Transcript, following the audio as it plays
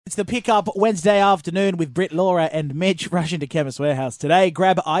It's the Pickup Wednesday afternoon with Britt, Laura and Mitch. Rush into Chemist Warehouse today.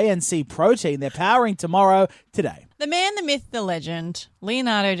 Grab INC Protein. They're powering tomorrow today. The man, the myth, the legend,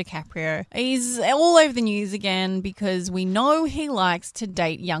 Leonardo DiCaprio. He's all over the news again because we know he likes to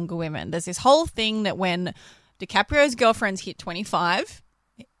date younger women. There's this whole thing that when DiCaprio's girlfriends hit 25,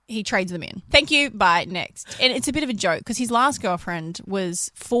 he trades them in. Thank you, bye, next. And it's a bit of a joke because his last girlfriend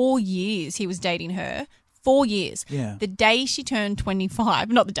was 4 years he was dating her. 4 years. Yeah. The day she turned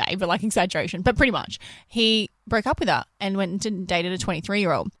 25, not the day, but like exaggeration, but pretty much, he broke up with her and went and dated a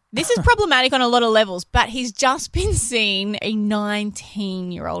 23-year-old. This is problematic on a lot of levels, but he's just been seeing a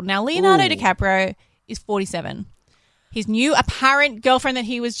 19-year-old. Now, Leonardo DiCaprio is 47. His new apparent girlfriend that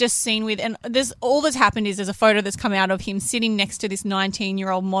he was just seen with, and all that's happened is there's a photo that's come out of him sitting next to this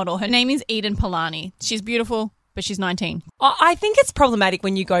 19-year-old model. Her name is Eden Polani. She's beautiful, but she's 19. I think it's problematic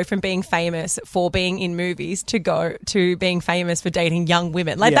when you go from being famous for being in movies to go to being famous for dating young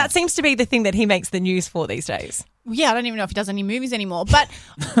women. That seems to be the thing that he makes the news for these days. Yeah, I don't even know if he does any movies anymore. But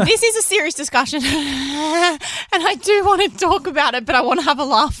this is a serious discussion. And I do want to talk about it, but I want to have a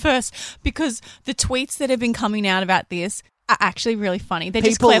laugh first because the tweets that have been coming out about this are actually really funny. They're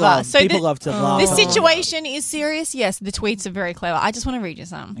just clever. People love to laugh. The situation is serious. Yes, the tweets are very clever. I just want to read you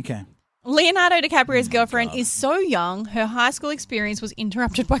some. Okay. Leonardo DiCaprio's girlfriend is so young, her high school experience was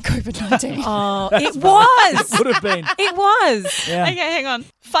interrupted by COVID-19. Oh, it was. It would have been. It was. Yeah. Okay, hang on.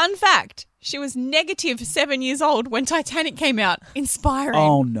 Fun fact. She was negative 7 years old when Titanic came out. Inspiring.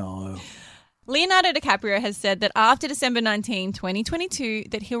 Oh, no. Leonardo DiCaprio has said that after December 19, 2022,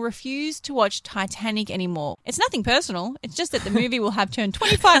 that he'll refuse to watch Titanic anymore. It's nothing personal. It's just that the movie will have turned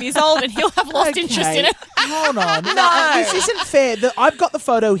 25 years old and he'll have lost interest in it. Hold on. No. This isn't fair. I've got the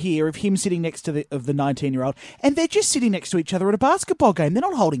photo here of him sitting next to the 19-year-old, and they're just sitting next to each other at a basketball game. They're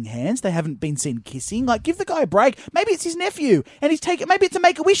not holding hands. They haven't been seen kissing. Like, give the guy a break. Maybe it's his nephew, and maybe it's a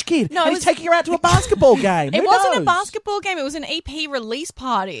Make-A-Wish kid, and he's taking her out to a basketball game. It wasn't a basketball game. It was an EP release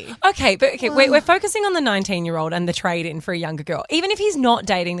party. Okay, but we're focusing on the 19-year-old and the trade-in for a younger girl. Even if he's not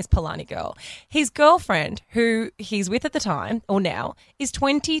dating this Polani girl, his girlfriend, who he's with at the time, or now, is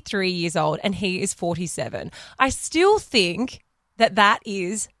 23 years old and he is 47. I still think that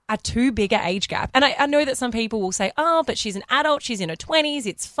is a too big a age gap. And I know that some people will say, oh, but she's an adult, she's in her 20s,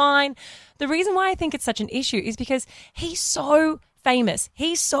 it's fine. The reason why I think it's such an issue is because he's so famous.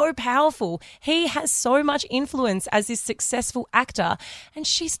 He's so powerful. He has so much influence as this successful actor. And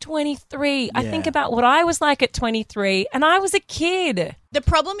she's 23. I think about what I was like at 23 and I was a kid. The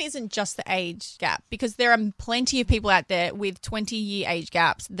problem isn't just the age gap because there are plenty of people out there with 20-year age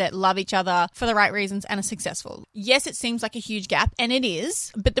gaps that love each other for the right reasons and are successful. Yes, it seems like a huge gap, and it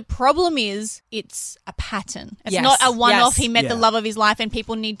is, but the problem is it's a pattern. It's not a one-off. He met the love of his life and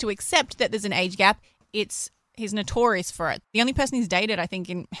people need to accept that there's an age gap. He's notorious for it. The only person he's dated, I think,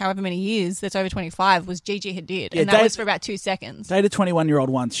 in however many years that's over 25 was Gigi Hadid, and that was for about 2 seconds. Dated a 21-year-old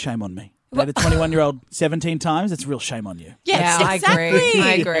once, shame on me. Dated a 21-year-old 17 times, it's a real shame on you. Yes, exactly.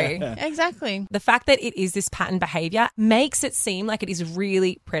 I agree. Exactly. The fact that it is this pattern behaviour makes it seem like it is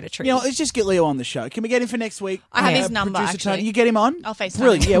really predatory. You know, let's just get Leo on the show. Can we get him for next week? I have his number, Producer actually. Tony, you get him on? I'll FaceTime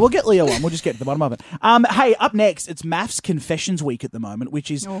Brilliant. him. Yeah, we'll get Leo on. We'll just get to the bottom of it. Hey, up next, it's MAFS Confessions Week at the moment,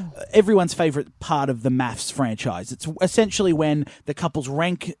 which is everyone's favourite part of the MAFS franchise. It's essentially when the couples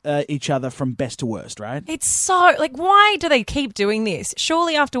rank each other from best to worst, right? It's so, why do they keep doing this?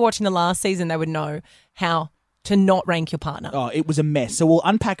 Surely after watching the last season, they would know how to not rank your partner. Oh, it was a mess. So we'll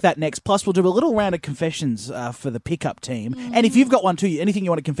unpack that next. Plus, we'll do a little round of confessions for the Pickup team. And if you've got one too, anything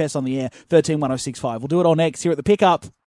you want to confess on the air, 131065. We'll do it all next here at the Pickup.